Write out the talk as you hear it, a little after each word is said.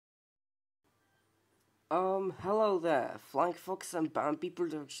Hello there, Flying Fox and Bambi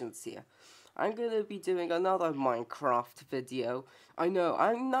Productions here. I'm gonna be doing another Minecraft video. I know,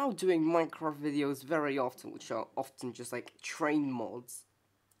 I'm now doing Minecraft videos very often, which are often just like train mods.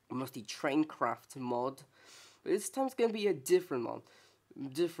 Mostly TrainCraft mod. But this time's gonna be a different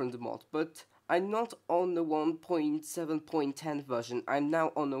mod, but I'm not on the 1.7.10 version, I'm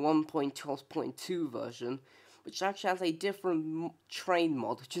now on the 1.12.2 version, which actually has a different train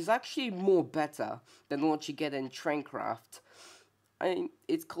mod, which is actually more better than what you get in TrainCraft.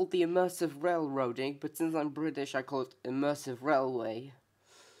 It's called the Immersive Railroading, but since I'm British, I call it Immersive Railway.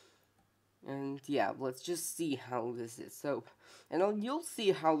 And yeah, let's just see how this is. And you'll see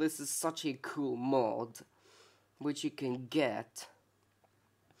how this is such a cool mod, which you can get.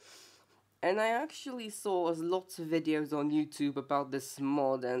 And I actually saw lots of videos on YouTube about this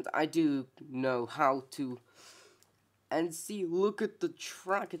mod, and I do know how to. And see, look at the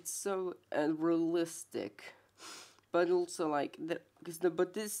track, it's so realistic. But also like,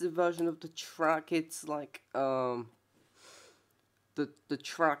 but this version of the track, it's like, the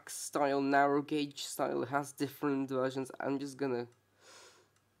track style, narrow gauge style, has different versions. I'm just gonna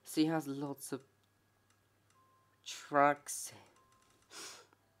see, it has lots of tracks.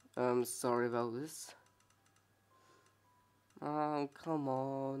 Sorry about this. Oh, come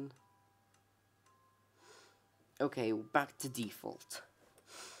on. Okay, back to default.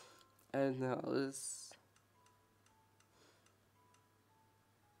 And now this.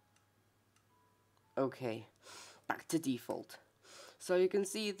 Okay, back to default. So you can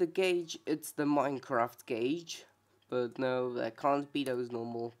see the gauge, it's the Minecraft gauge, but no, there can't be those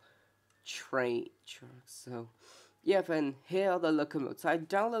normal train tracks. So yeah, then here are the locomotives. I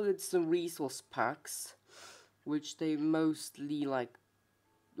downloaded some resource packs, which they mostly like.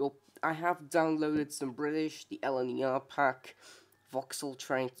 Well, I have downloaded some British, the LNER pack, Vauxhall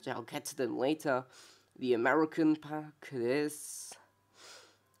trains, which I'll get to them later, the American pack, this.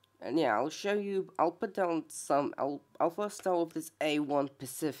 And yeah, I'll show you, I'll put down some, I'll first start with this A1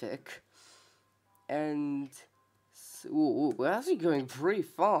 Pacific, and, we're actually going pretty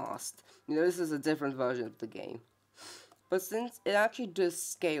fast. You know, this is a different version of the game. But since it actually does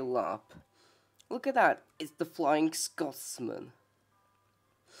scale up, look at that, it's the Flying Scotsman.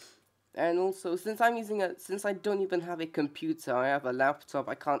 And also, since I don't even have a computer, I have a laptop,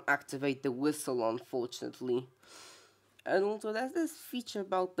 I can't activate the whistle, unfortunately. And also, there's this feature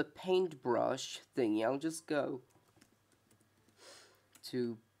about the paintbrush thingy. I'll just go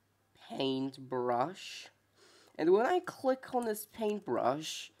to paintbrush. And when I click on this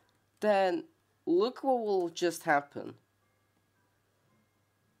paintbrush, then look what will just happen.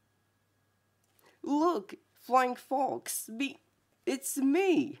 Look, Flying Fox. It's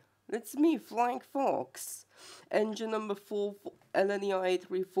me. It's me, Flying Fox. Engine number 4, LNER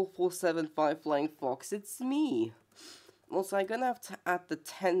 834475 Flying Fox. It's me. Also, I'm gonna have to add the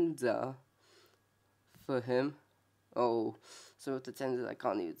tender for him. Oh, so with the tender I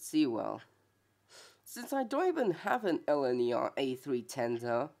can't even see well. Since I don't even have an LNER A3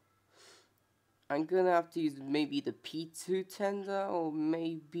 tender, I'm gonna have to use maybe the P2 tender or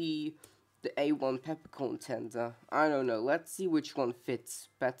maybe the A1 peppercorn tender. I don't know. Let's see which one fits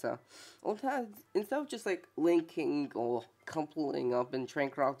better. Instead of just like linking or coupling up in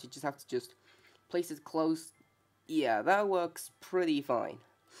TrainCraft, you just have to just place it close. Yeah, that works pretty fine.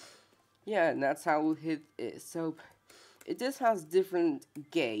 Yeah, and that's how it is. So, it just has different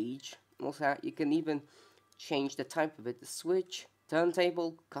gauge. Also, you can even change the type of it. The switch,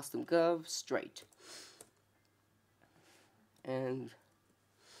 turntable, custom curve, straight. And,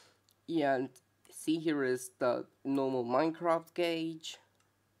 yeah, and see, here is the normal Minecraft gauge.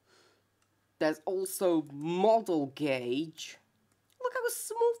 There's also model gauge. Look how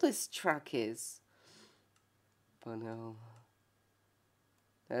small this track is. But no.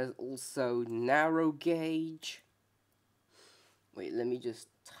 There's also narrow gauge. Wait, let me just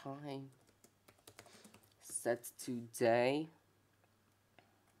time. Set to day.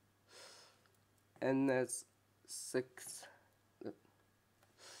 And there's 6.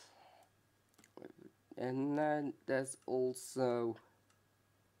 And then there's also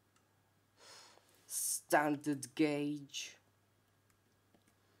standard gauge.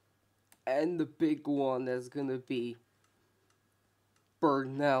 And the big one, there's gonna be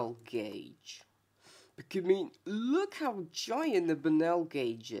Burnell gauge. Because, I mean, look how giant the Burnell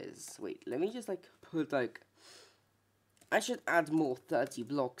gauge is. Wait, let me just like put like, I should add more 30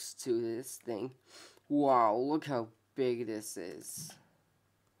 blocks to this thing. Wow, look how big this is.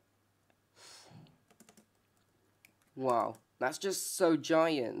 Wow, that's just so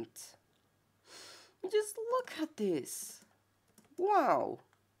giant. Just look at this. Wow.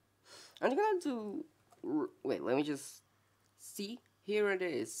 I'm gonna do wait, let me just see. Here it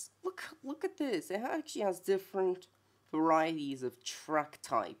is. Look at this. It actually has different varieties of track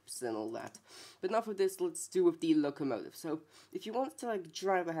types and all that. But enough of this, let's do with the locomotive. So, if you want to like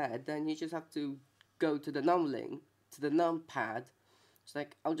drive ahead, then you just have to go to the numpad. It's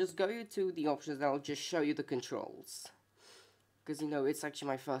like, I'll just go you to the options and I'll just show you the controls. Because, you know, it's actually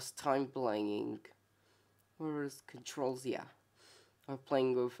my first time playing. Where is controls? Yeah. I'm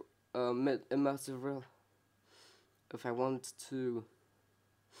playing with Immersive Real. If I want to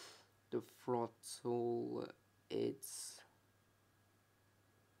the throttle, it's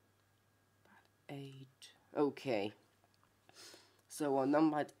 8. Okay. So on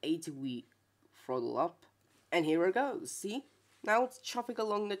number 8 we throttle up, and here it goes. See? Now it's chopping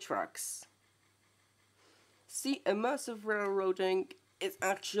along the tracks. See, immersive railroading is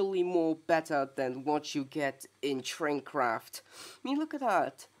actually more better than what you get in TrainCraft. I mean, look at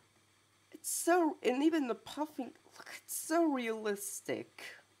that. It's so, and even the puffing, look, it's so realistic.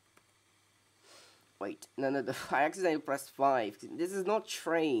 Wait, no, I accidentally pressed 5. This is not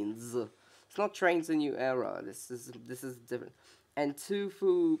trains. It's not trains a new era. This is different. And 2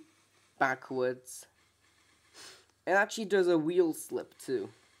 through backwards. It actually does a wheel slip too.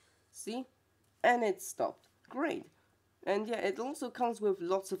 See? And it stopped. Great. And yeah, it also comes with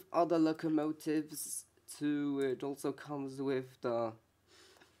lots of other locomotives too. It also comes with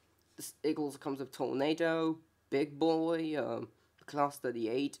it also comes with Tornado, Big Boy, Class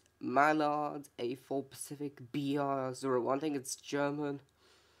 38, Mallard, A4 Pacific, BR01, I think it's German.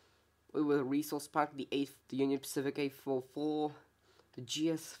 With a resource pack, the Union Pacific A44, the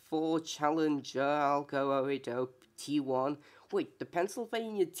GS4, Challenger, Alco 080, T1. Wait, the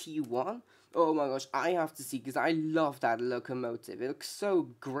Pennsylvania T1? Oh my gosh, I have to see, because I love that locomotive. It looks so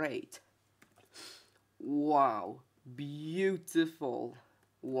great. Wow. Beautiful.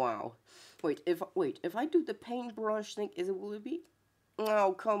 Wow. Wait, if I do the paintbrush thing, will it be?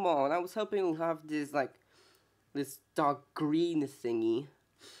 Oh, come on. I was hoping it'll have this, like, this dark green thingy.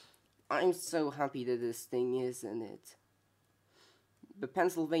 I'm so happy that this thing is in it. The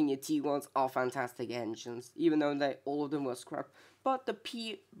Pennsylvania T1s are fantastic engines, even though all of them were scrap. But the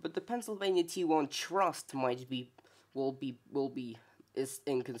Pennsylvania T1 Trust is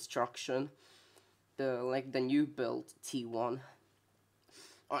in construction. The new built T1.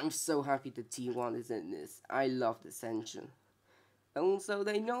 I'm so happy the T1 is in this. I love this engine. Also,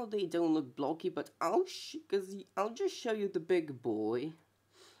 they know they don't look blocky, but I'll just show you the big boy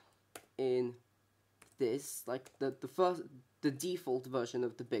in this, like the default version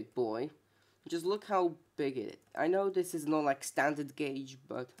of the big boy. Just look how big it is. I know this is not like standard gauge,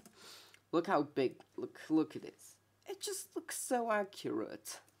 but look how big. Look at this. It just looks so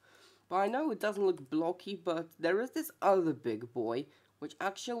accurate. But I know it doesn't look blocky, but there is this other big boy which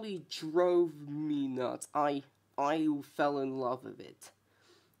actually drove me nuts. I fell in love with it.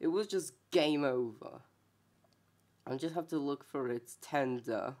 It was just game over. I just have to look for its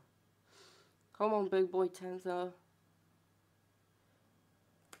tender. Come on, big boy tender.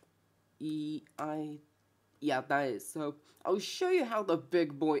 Yeah, that is. So, I'll show you how the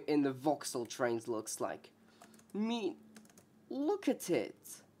big boy in the Vauxhall trains looks like. Look at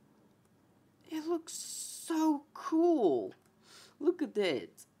it. It looks so cool. Look at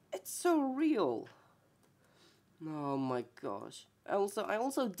it. It's so real. Oh my gosh. I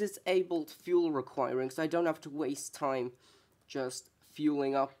also disabled fuel requiring, so I don't have to waste time just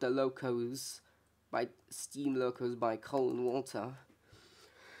fueling up the steam locos by coal and water.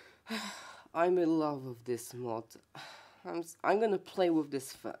 I'm in love with this mod. I'm gonna play with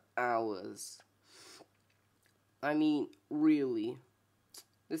this for hours. I mean, really.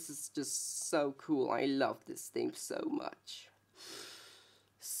 This is just so cool. I love this thing so much.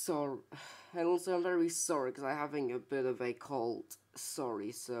 And also I'm very sorry because I'm having a bit of a cold.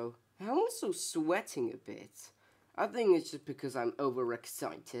 Sorry, so I'm also sweating a bit. I think it's just because I'm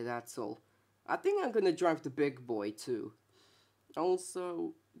overexcited, that's all. I think I'm gonna drive the big boy too.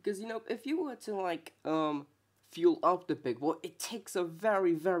 Also, because you know, if you were to like fuel up the big boy, it takes a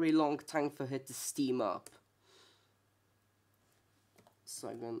very, very long time for it to steam up. So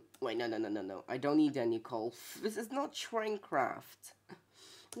I'm gonna wait, no. I don't need any coal. This is not TrainCraft.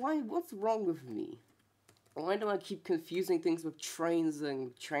 What's wrong with me? Why do I keep confusing things with trains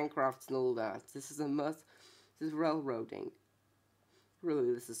and TrainCrafts and all that? This is railroading.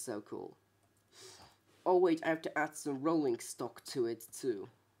 Really, this is so cool. Oh wait, I have to add some rolling stock to it too.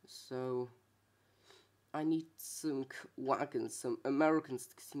 So, I need some wagons, some Americans,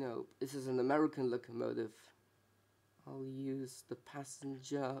 you know, this is an American locomotive. I'll use the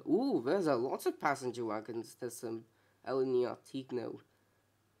passenger. Ooh, there's a lot of passenger wagons. There's some El Tigno.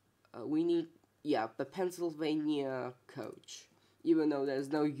 We need Yeah, the Pennsylvania coach. Even though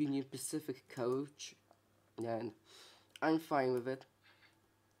there's no Union Pacific coach, then I'm fine with it.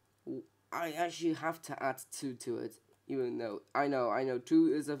 I actually have to add 2 to it, even though I know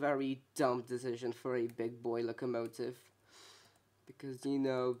 2 is a very dumb decision for a big boy locomotive. Because, you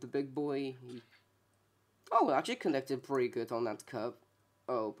know, the big boy, actually connected pretty good on that curve.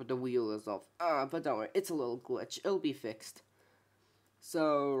 Oh, but the wheel is off. But don't worry, it's a little glitch. It'll be fixed.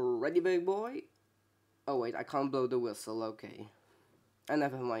 So, ready, big boy? Oh, wait, I can't blow the whistle. Okay.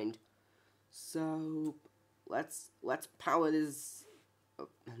 Never mind. So, let's power this.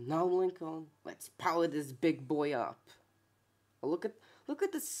 Now, Lincoln, let's power this big boy up. Look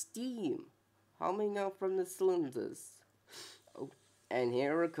at the steam humming out from the cylinders. Oh, and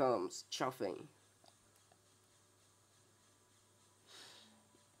here it comes, chuffing.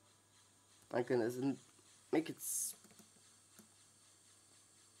 My goodness, make it.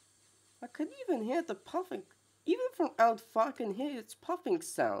 I could even hear the puffing. Even from out far, I can hear its puffing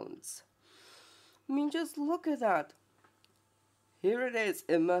sounds. I mean, just look at that. Here it is,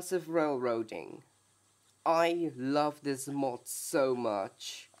 immersive railroading. I love this mod so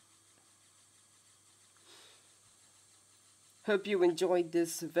much. Hope you enjoyed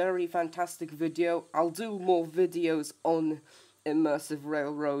this very fantastic video. I'll do more videos on immersive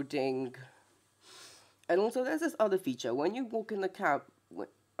railroading. And also there's this other feature. When you walk in the cab,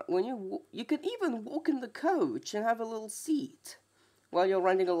 when you can even walk in the coach and have a little seat while you're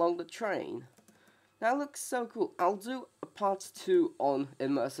running along the train. That looks so cool. I'll do a part 2 on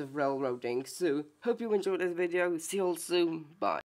immersive railroading. So, hope you enjoyed this video. See you all soon. Bye.